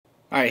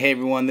Alright, hey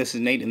everyone, this is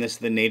Nate and this is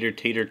the Nader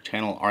Tater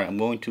channel. Alright, I'm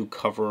going to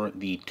cover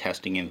the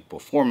testing and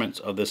performance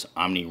of this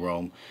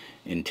OmniRoam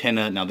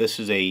antenna. Now this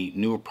is a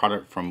newer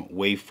product from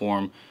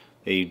Waveform.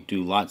 They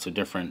do lots of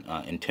different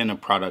antenna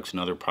products and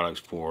other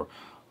products for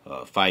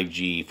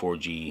 5G,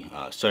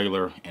 4G,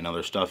 cellular and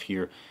other stuff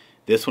here.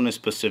 This one is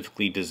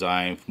specifically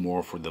designed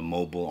more for the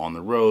mobile on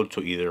the road,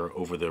 so either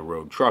over the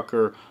road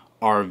trucker,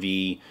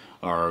 RV,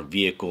 or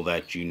vehicle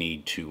that you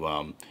need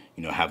to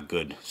have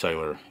good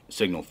cellular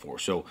signal for.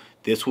 So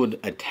this would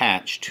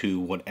attach to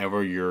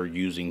whatever you're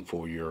using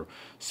for your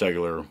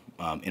cellular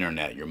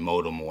internet, your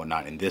modem or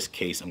whatnot. In this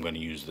case, I'm going to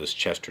use this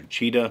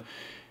Cheetah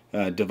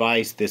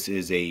device. This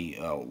is a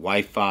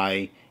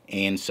Wi-Fi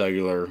and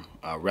cellular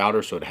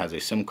router, so it has a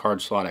SIM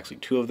card slot, actually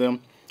two of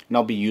them, and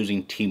I'll be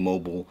using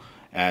T-Mobile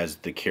as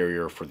the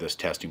carrier for this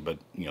testing, but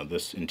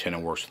this antenna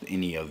works with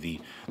any of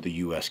the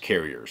US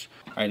carriers.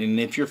 All right, and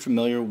if you're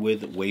familiar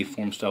with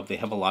Waveform stuff, they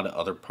have a lot of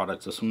other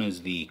products. This one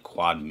is the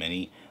Quad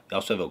Mini. They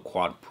also have a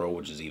Quad Pro,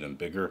 which is even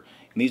bigger,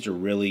 and these are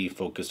really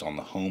focused on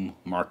the home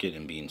market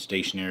and being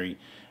stationary,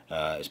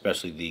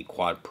 especially the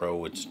Quad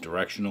Pro. It's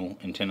directional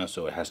antenna,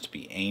 so it has to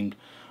be aimed,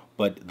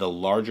 but the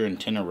larger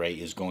antenna array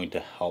is going to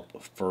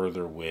help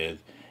further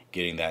with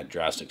getting that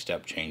drastic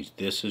step change.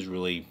 This is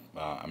really,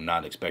 I'm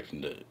not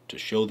expecting to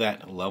show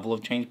that level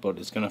of change, but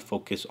it's going to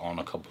focus on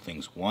a couple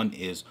things. One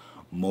is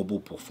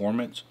mobile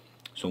performance.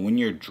 So when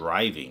you're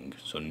driving,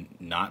 so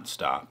not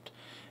stopped,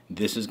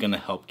 this is going to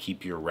help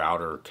keep your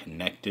router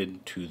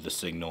connected to the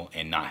signal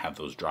and not have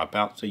those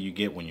dropouts that you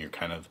get when you're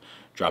kind of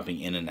dropping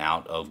in and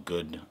out of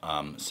good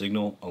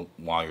signal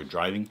while you're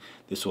driving.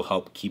 This will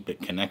help keep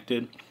it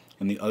connected.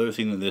 And the other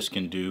thing that this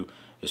can do,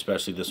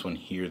 especially this one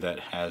here that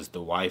has the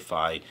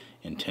Wi-Fi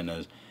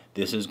antennas,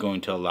 this is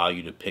going to allow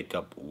you to pick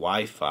up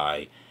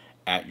Wi-Fi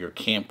at your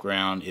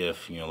campground.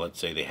 If let's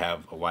say they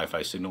have a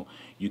Wi-Fi signal,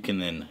 you can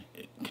then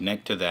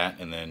connect to that,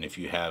 and then if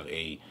you have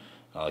a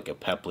like a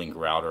Peplink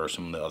router or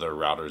some of the other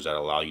routers that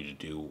allow you to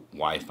do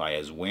Wi-Fi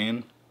as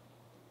WAN,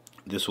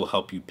 this will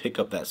help you pick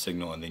up that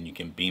signal, and then you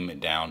can beam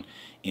it down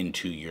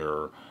into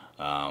your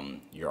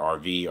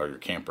RV or your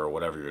camper or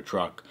whatever, your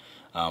truck,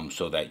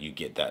 so that you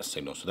get that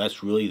signal. So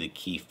that's really the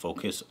key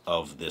focus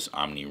of this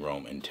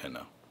OmniRoam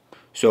antenna.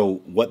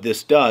 So what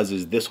this does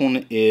is, this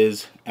one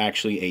is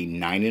actually a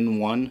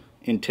 9-in-1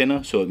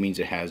 antenna, so it means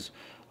it has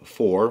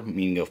 4,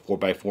 meaning a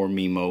 4x4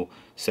 MIMO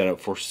setup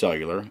for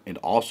cellular. It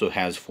also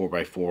has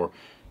 4x4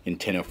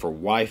 antenna for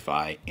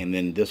Wi-Fi, and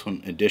then this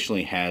one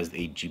additionally has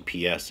a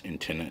GPS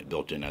antenna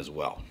built in as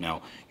well.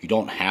 Now you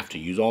don't have to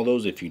use all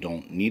those if you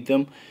don't need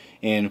them,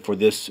 and for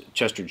this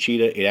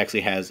Cheetah, it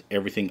actually has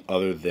everything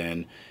other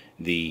than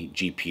the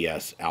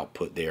GPS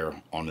output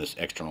there on this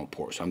external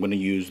port. So I'm going to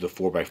use the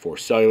 4x4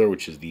 cellular,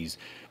 which is these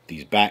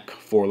back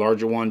 4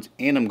 larger ones,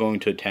 and I'm going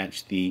to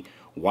attach the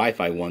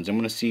Wi-Fi ones. I'm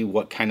going to see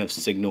what kind of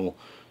signal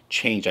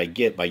change I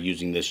get by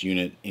using this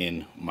unit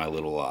in my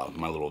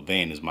little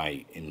van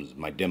in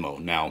my demo.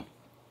 Now,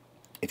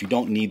 if you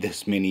don't need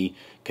this many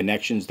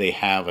connections, they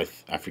have,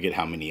 I forget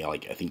how many,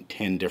 like I think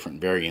 10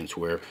 different variants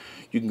where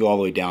you can go all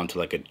the way down to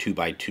like a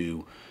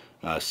 2x2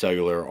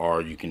 cellular,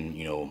 or you can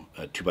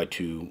a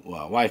 2x2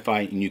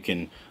 Wi-Fi, and you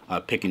can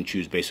pick and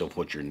choose based on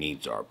what your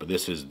needs are. But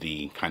this is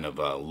the kind of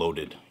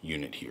loaded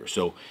unit here.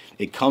 So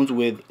it comes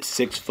with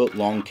 6-foot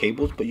long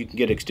cables, but you can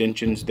get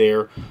extensions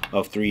there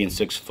of 3 and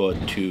 6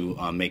 foot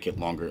to make it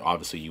longer.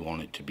 Obviously you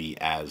want it to be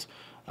as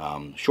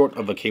short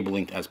of a cable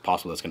length as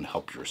possible. That's going to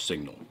help your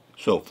signal.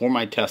 So for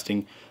my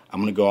testing, I'm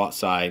going to go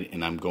outside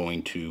and I'm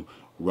going to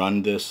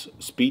run this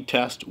speed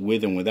test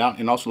with and without,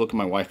 and also look at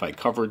my Wi-Fi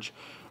coverage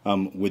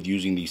with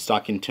using these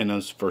stock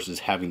antennas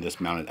versus having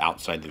this mounted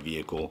outside the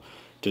vehicle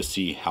to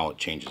see how it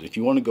changes. If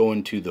you want to go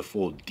into the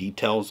full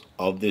details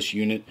of this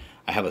unit,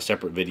 I have a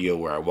separate video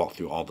where I walk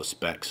through all the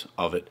specs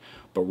of it,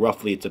 but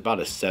roughly it's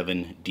about a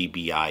 7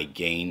 dBi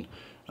gain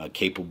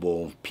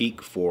capable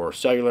peak for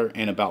cellular,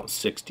 and about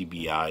 6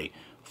 dBi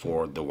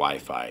for the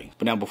Wi-Fi.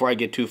 But now, before I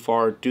get too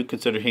far, do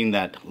consider hitting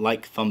that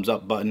like, thumbs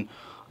up button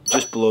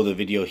just below the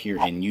video here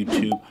in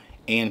YouTube,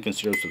 and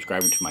consider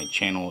subscribing to my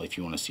channel if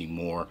you want to see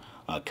more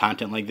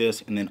content like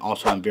this. And then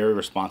also, I'm very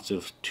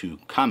responsive to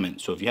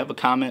comments, so if you have a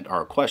comment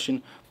or a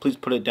question, please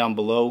put it down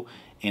below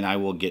and I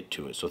will get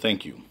to it. So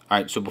thank you.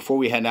 Alright, so before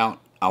we head out,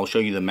 I'll show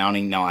you the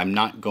mounting. Now I'm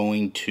not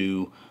going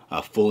to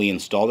fully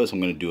install this. I'm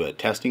going to do a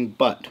testing,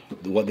 but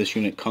what this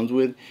unit comes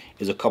with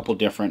is a couple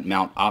different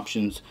mount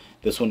options.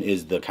 This one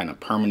is the kind of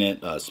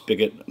permanent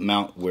spigot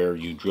mount where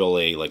you drill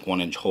a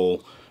 1-inch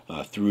hole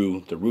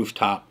through the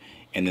rooftop,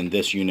 and then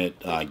this unit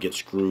gets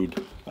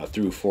screwed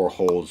through 4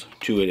 holes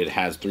to it. It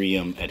has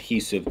 3M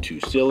adhesive to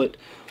seal it,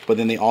 but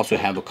then they also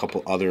have a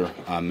couple other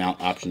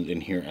mount options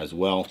in here as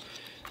well.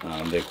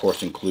 They of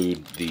course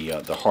include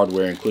the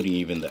hardware, including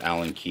even the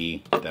Allen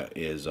key that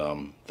is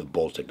the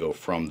bolts that go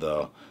from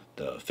the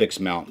fixed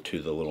mount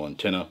to the little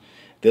antenna.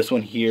 This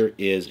one here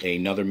is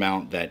another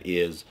mount that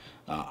is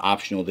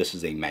optional. This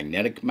is a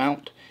magnetic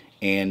mount,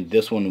 and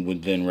this one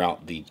would then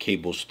route the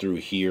cables through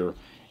here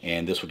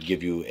and this would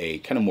give you a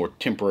kind of more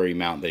temporary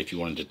mount that if you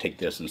wanted to take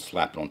this and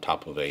slap it on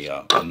top of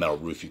a metal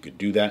roof, you could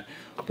do that.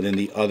 But then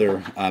the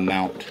other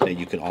mount that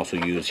you can also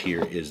use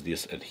here is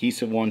this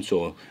adhesive one.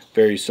 So a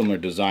very similar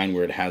design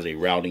where it has a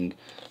routing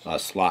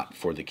slot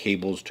for the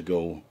cables to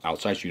go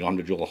outside, so you don't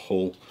have to drill a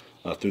hole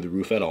through the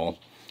roof at all.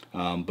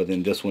 But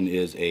then this one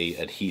is a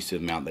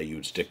adhesive mount that you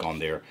would stick on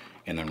there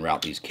and then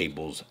route these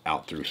cables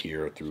out through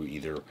here through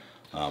either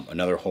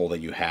another hole that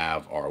you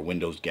have, or a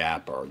windows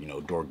gap, or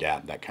door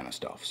gap, that kind of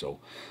stuff. So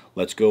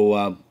let's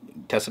go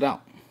test it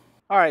out.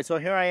 All right, so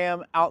here I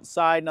am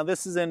outside. Now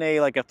this is in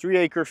like a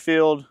 3-acre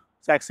field.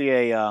 It's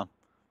actually a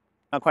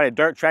not quite a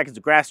dirt track, it's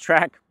a grass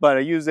track, but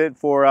I use it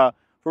for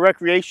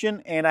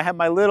recreation. And I have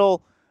my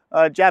little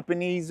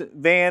Japanese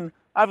van.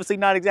 Obviously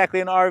not exactly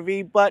an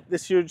RV, but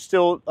this should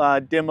still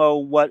demo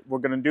what we're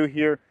gonna do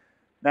here.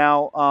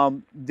 Now,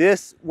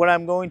 what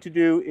I'm going to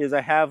do is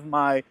I have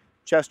my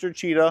Chester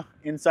Cheetah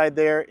inside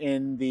there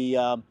in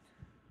the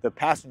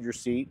passenger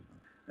seat,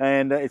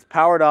 and it's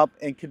powered up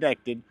and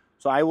connected.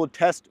 So I will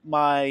test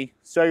my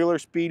cellular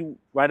speed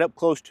right up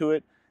close to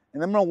it,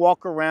 and then I'm gonna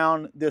walk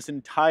around this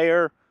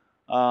entire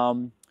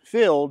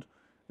field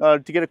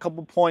to get a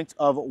couple points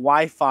of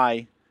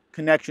Wi-Fi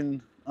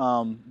connection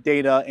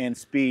data and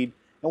speed,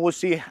 and we'll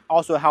see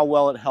also how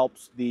well it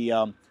helps the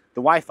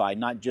Wi-Fi,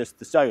 not just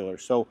the cellular.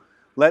 So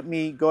let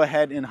me go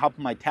ahead and hop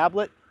on my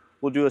tablet.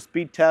 We'll do a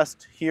speed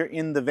test here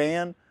in the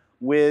van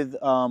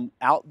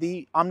without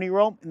the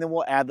OmniRoam, and then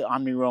we'll add the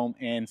OmniRoam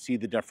and see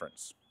the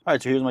difference. All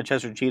right, so here's my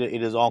Chester Cheetah.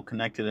 It is all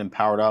connected and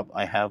powered up.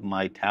 I have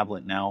my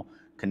tablet now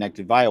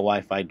connected via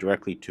Wi-Fi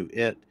directly to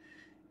it.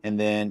 And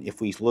then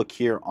if we look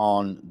here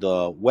on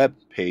the web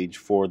page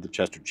for the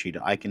Chester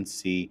Cheetah, I can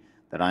see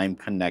that I'm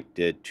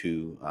connected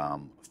to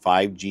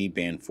 5G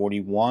band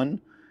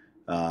 41,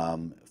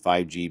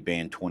 5G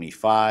band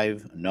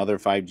 25, another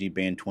 5G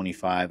band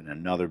 25, and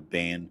another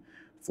band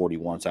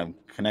 41. So I'm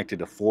connected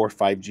to 4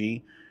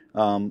 5G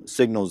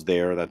signals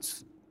there.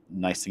 That's the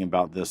nice thing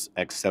about this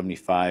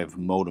X75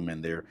 modem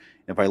in there.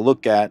 If I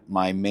look at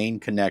my main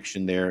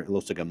connection there, it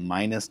looks like a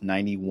minus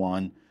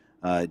 91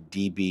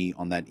 dB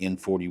on that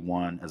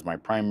N41 as my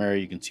primary.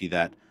 You can see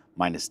that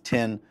minus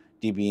 10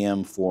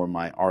 dBm for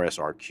my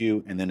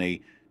RSRQ, and then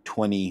a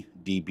 20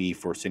 dB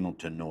for signal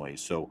to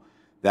noise. So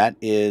that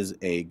is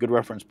a good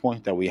reference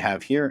point that we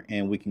have here,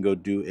 and we can go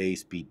do a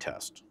speed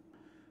test.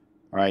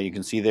 All right, you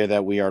can see there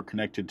that we are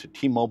connected to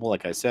T-Mobile.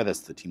 Like I said, that's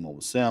the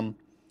T-Mobile SIM,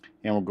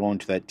 and we're going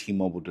to that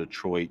T-Mobile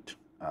Detroit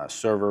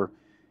server.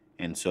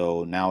 And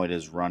so now it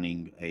is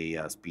running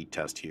a speed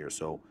test here.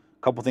 So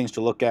a couple things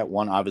to look at.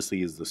 One,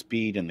 obviously, is the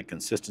speed and the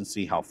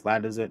consistency. How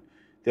flat is it?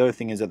 The other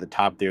thing is at the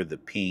top there, the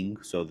ping.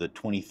 So the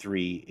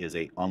 23 is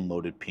a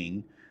unloaded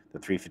ping. The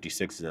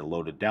 356 is a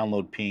loaded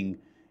download ping.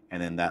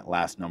 And then that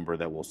last number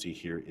that we'll see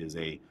here is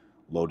a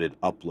loaded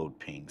upload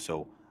ping.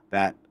 So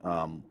that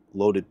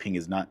loaded ping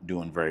is not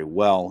doing very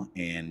well.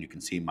 And you can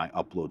see my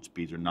upload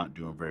speeds are not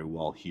doing very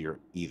well here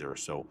either.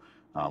 So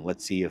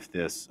let's see if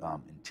this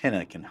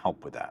antenna can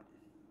help with that.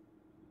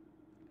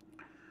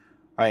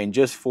 All right, and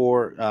just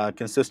for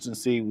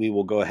consistency, we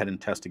will go ahead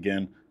and test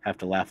again. Have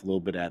to laugh a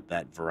little bit at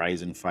that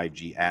Verizon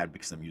 5G ad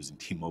because I'm using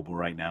T-Mobile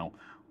right now.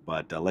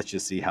 But let's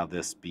just see how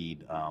this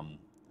speed,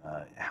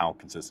 how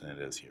consistent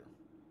it is here.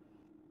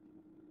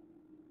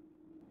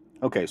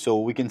 Okay, so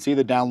we can see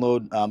the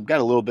download got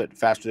a little bit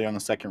faster there on the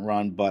second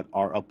run, but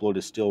our upload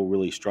is still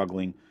really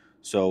struggling.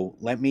 So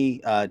let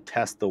me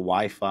test the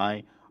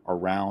Wi-Fi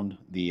around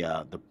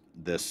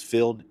this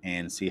field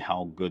and see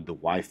how good the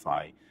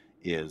Wi-Fi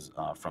is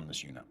from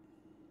this unit.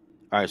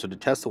 All right, so to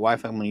test the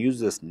Wi-Fi, I'm going to use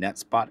this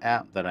NetSpot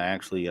app that I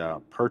actually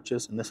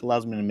purchased, and this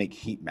allows me to make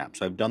heat maps.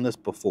 So I've done this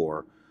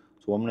before.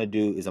 So what I'm going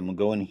to do is I'm going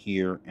to go in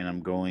here and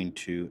I'm going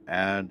to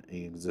add an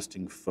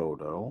existing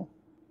photo. All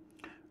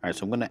right,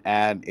 so I'm going to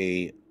add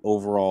a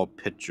overall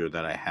picture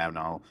that I have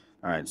now.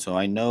 All right, so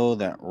I know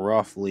that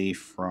roughly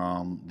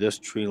from this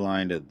tree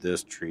line to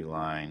this tree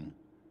line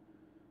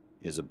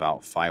is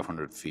about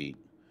 500 feet.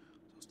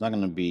 It's not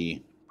going to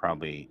be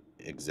probably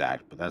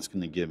exact, but that's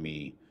going to give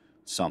me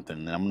something.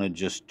 And I'm going to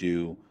just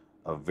do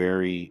a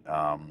very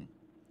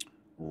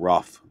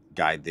rough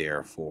guide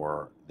there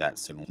for that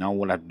signal. Now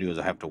what I have to do is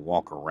I have to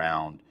walk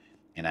around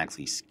and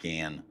actually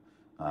scan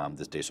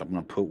this day. So I'm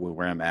going to put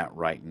where I'm at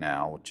right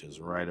now, which is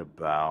right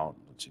about,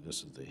 let's see,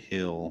 this is the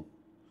hill.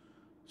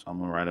 So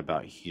I'm right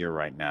about here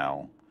right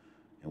now,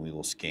 and we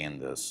will scan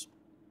this.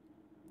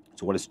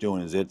 So what it's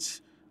doing is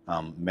it's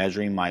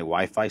measuring my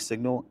Wi-Fi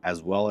signal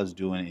as well as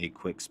doing a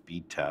quick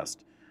speed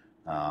test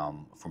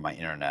for my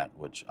internet,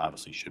 which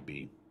obviously should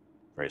be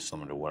very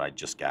similar to what I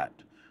just got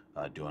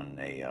doing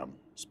a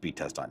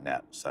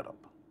speedtest.net setup.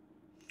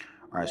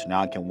 All right, so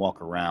now I can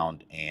walk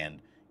around and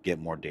get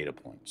more data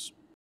points.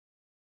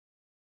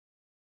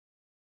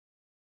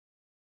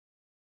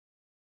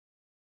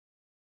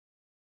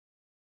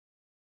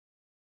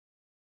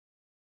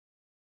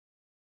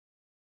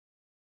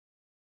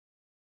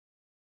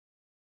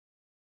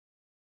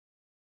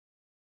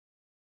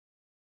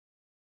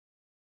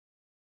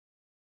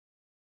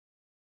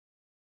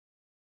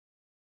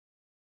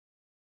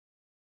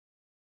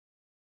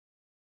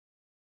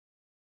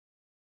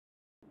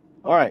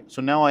 All right,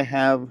 so now I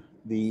have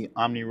the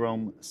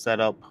OmniRoam set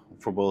up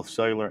for both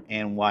cellular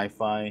and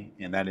Wi-Fi,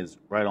 and that is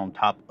right on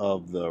top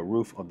of the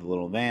roof of the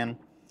little van.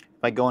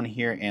 If I go in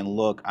here and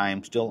look, I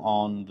am still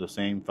on the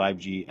same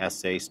 5G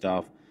SA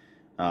stuff.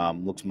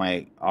 Looks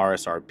my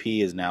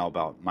RSRP is now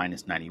about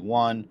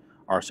 -91.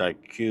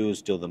 RSIQ is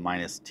still the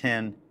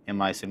 -10, and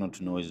my signal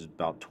to noise is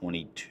about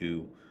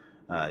 22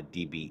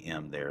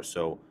 dBm there.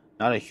 So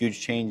not a huge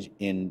change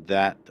in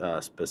that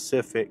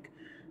specific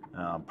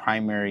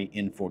primary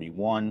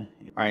N41.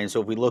 All right, and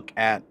so if we look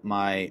at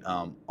my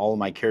all of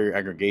my carrier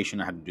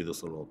aggregation, I had to do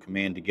this little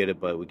command to get it,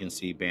 but we can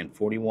see band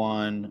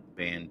 41,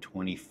 band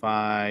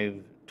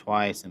 25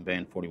 twice, and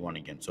band 41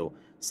 again. So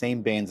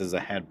same bands as I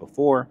had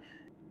before.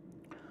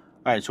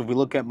 All right, so if we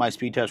look at my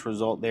speed test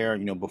result there,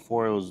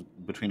 before it was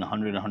between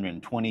 100 and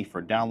 120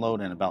 for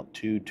download and about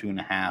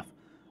 2.5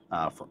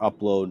 for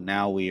upload.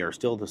 Now we are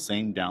still the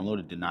same download.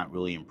 It did not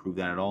really improve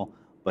that at all,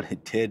 but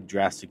it did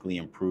drastically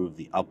improve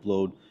the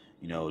upload,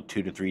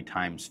 2 to 3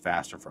 times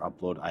faster for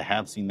upload. I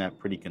have seen that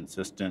pretty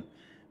consistent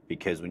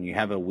because when you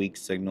have a weak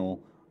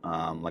signal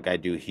like I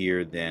do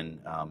here, then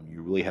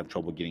you really have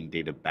trouble getting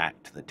data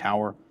back to the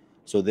tower.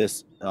 So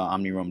this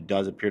OmniRoam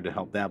does appear to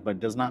help that, but it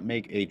does not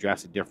make a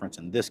drastic difference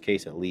in this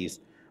case, at least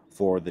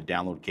for the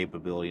download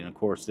capability. And of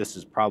course, this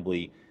is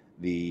probably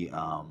the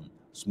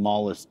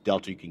smallest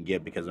delta you can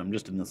get because I'm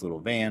just in this little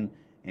van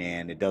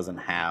and it doesn't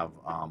have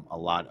a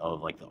lot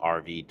of like the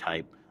RV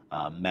type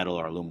metal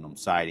or aluminum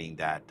siding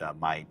that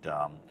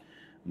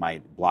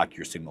might block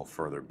your signal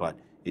further. But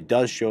it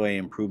does show an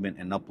improvement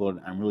in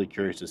upload. I'm really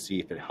curious to see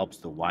if it helps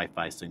the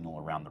Wi-Fi signal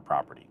around the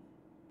property.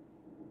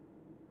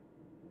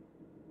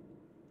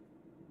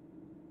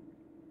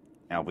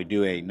 Now, if we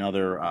do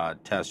another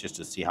test just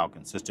to see how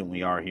consistent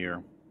we are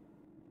here.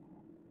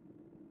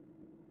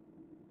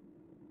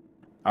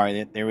 All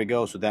right, there we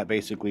go. So that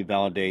basically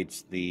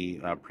validates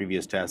the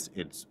previous test.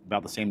 It's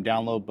about the same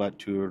download, but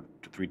 2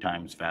 to 3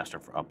 times faster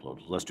for upload.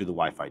 Let's do the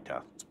Wi-Fi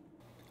test.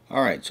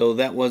 All right, so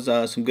that was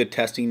some good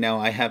testing. Now,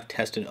 I have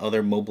tested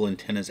other mobile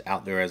antennas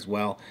out there as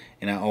well,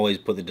 and I always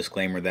put the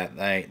disclaimer that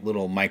that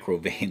little micro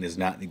van is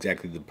not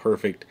exactly the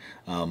perfect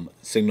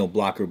signal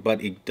blocker,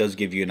 but it does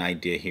give you an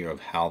idea here of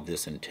how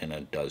this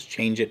antenna does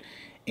change it.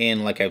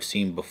 And like I've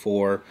seen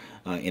before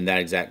in that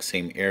exact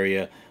same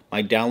area,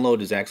 my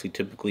download is actually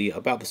typically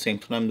about the same,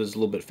 sometimes a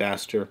little bit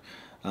faster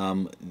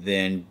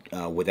than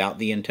without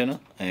the antenna,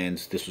 and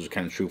this was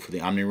kind of true for the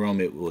OmniRoam.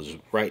 It was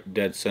right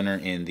dead center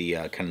in the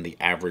kind of the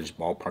average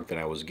ballpark that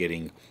I was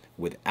getting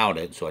without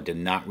it, so I did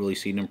not really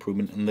see an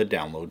improvement in the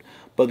download,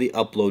 but the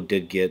upload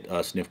did get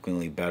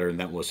significantly better, and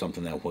that was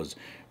something that was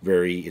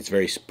it's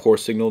very poor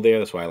signal there.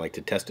 That's why I like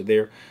to test it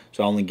there.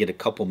 So I only get a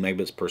couple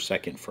megabits per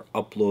second for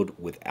upload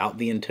without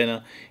the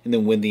antenna, and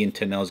then with the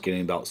antenna I was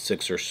getting about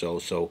 6 or so,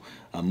 so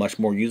much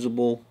more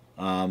usable.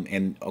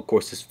 And of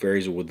course this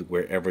varies with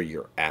wherever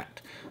you're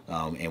at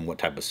and what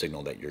type of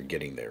signal that you're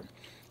getting there.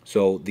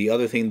 So the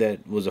other thing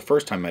that was the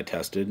first time I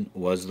tested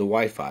was the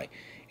Wi-Fi.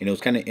 And it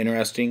was kind of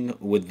interesting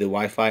with the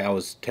Wi-Fi. I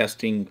was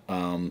testing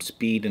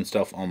speed and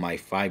stuff on my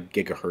 5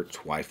 gigahertz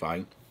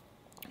Wi-Fi,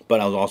 but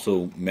I was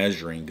also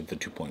measuring the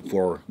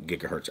 2.4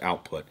 gigahertz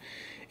output.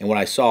 And what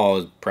I saw,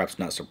 was perhaps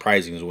not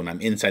surprising, is when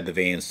I'm inside the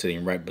van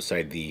sitting right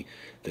beside the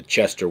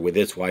Chester with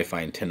its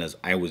Wi-Fi antennas,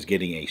 I was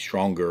getting a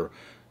stronger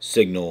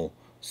signal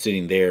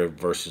sitting there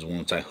versus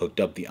once I hooked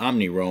up the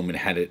OmniRoam and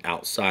had it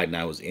outside and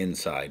I was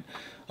inside.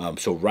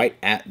 So right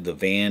at the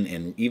van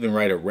and even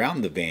right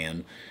around the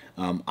van,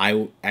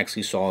 I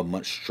actually saw a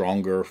much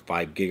stronger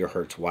 5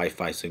 gigahertz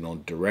Wi-Fi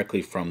signal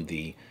directly from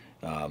the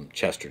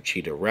Chester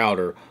Cheetah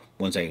router.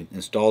 Once I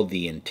installed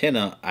the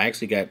antenna, I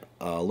actually got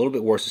a little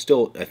bit worse. It's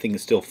still, I think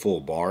it's still full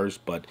bars,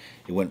 but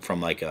it went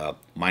from like a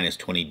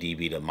 -20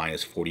 dB to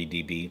 -40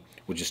 dB,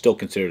 which is still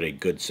considered a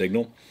good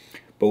signal.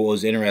 But what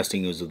was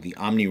interesting was with the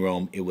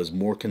OmniRoam, it was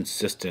more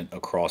consistent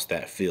across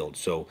that field.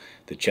 So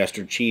the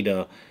Chester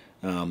Cheetah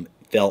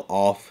fell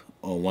off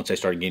once I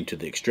started getting to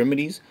the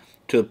extremities,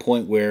 to the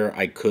point where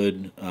I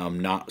could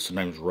not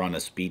sometimes run a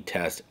speed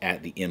test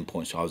at the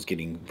endpoint. So I was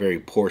getting very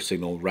poor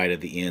signal right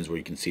at the ends where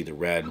you can see the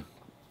red.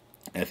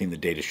 I think the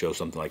data shows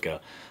something like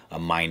a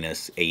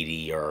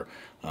 -80 or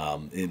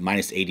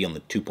 -80 on the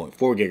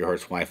 2.4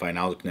 gigahertz Wi-Fi, and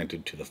I was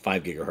connected to the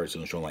 5 gigahertz, and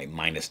it was showing like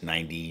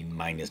 -90,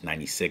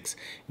 -96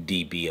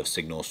 dB of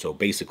signal. So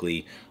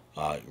basically,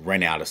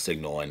 ran out of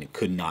signal and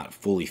could not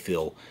fully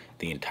fill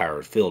the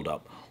entire field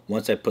up.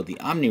 Once I put the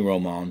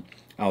OmniRoam on,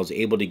 I was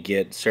able to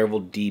get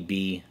several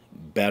dB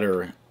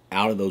better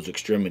out of those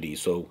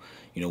extremities. So,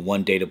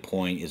 one data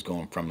point is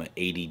going from an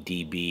 80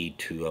 dB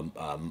to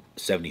a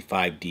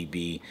 75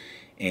 dB.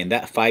 And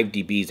that 5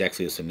 dB is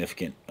actually a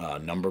significant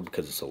number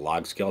because it's a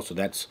log scale. So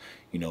that's,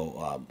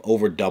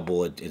 over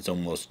double. It's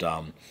almost,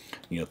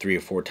 3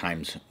 or 4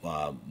 times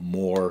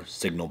more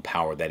signal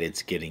power that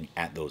it's getting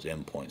at those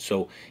endpoints.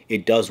 So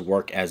it does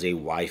work as a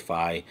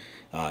Wi-Fi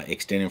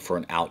extended for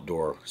an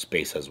outdoor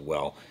space as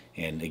well.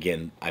 And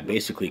again, I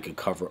basically could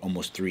cover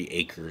almost 3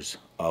 acres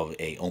of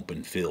a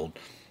open field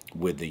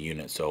with the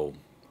unit. So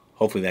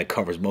hopefully that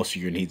covers most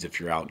of your needs if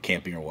you're out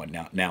camping or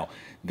whatnot. Now,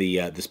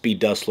 the speed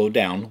does slow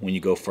down when you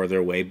go further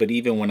away, but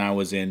even when I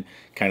was in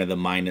kind of the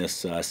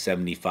minus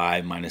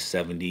 75, minus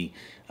 70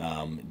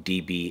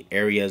 dB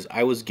areas,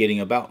 I was getting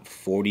about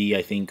 40,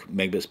 I think,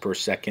 megabits per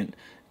second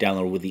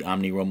download with the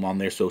OmniRoam on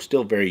there, so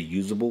still very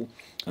usable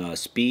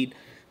speed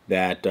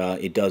that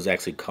it does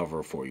actually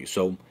cover for you.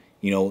 So,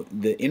 you know,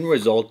 the end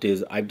result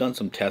is I've done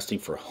some testing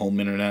for home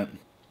internet,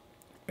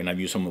 and I've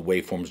used some of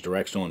Waveform's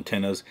directional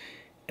antennas,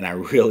 and I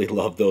really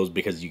love those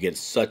because you get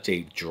such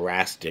a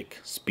drastic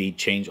speed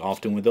change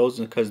often with those,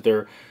 because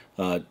they're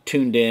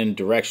tuned in,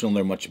 directional,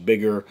 they're much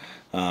bigger,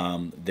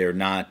 they're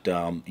not,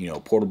 you know,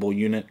 portable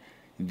unit.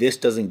 This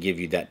doesn't give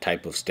you that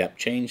type of step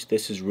change.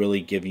 This is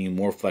really giving you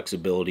more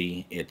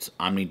flexibility. It's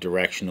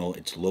omnidirectional,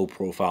 it's low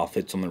profile,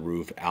 fits on the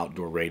roof,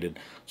 outdoor rated.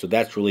 So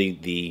that's really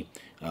the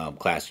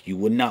class. You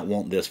would not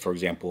want this, for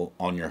example,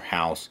 on your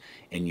house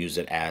and use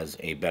it as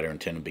a better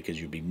antenna,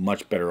 because you'd be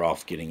much better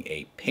off getting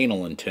a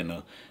panel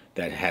antenna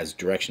that has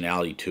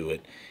directionality to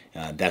it.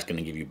 That's going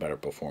to give you better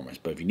performance.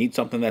 But if you need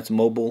something that's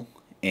mobile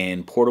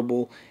and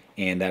portable,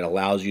 and that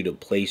allows you to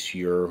place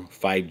your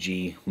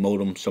 5G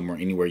modem somewhere,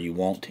 anywhere you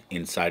want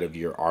inside of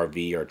your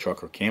RV or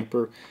truck or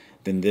camper,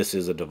 then this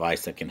is a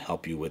device that can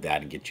help you with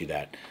that and get you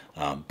that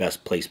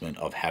best placement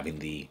of having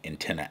the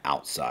antenna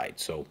outside.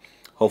 So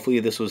hopefully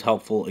this was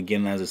helpful.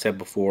 Again, as I said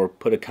before,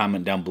 put a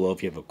comment down below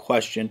if you have a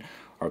question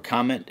or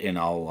comment, and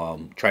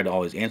I'll try to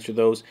always answer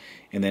those.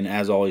 And then,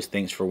 as always,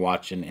 thanks for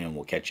watching, and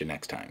we'll catch you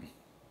next time.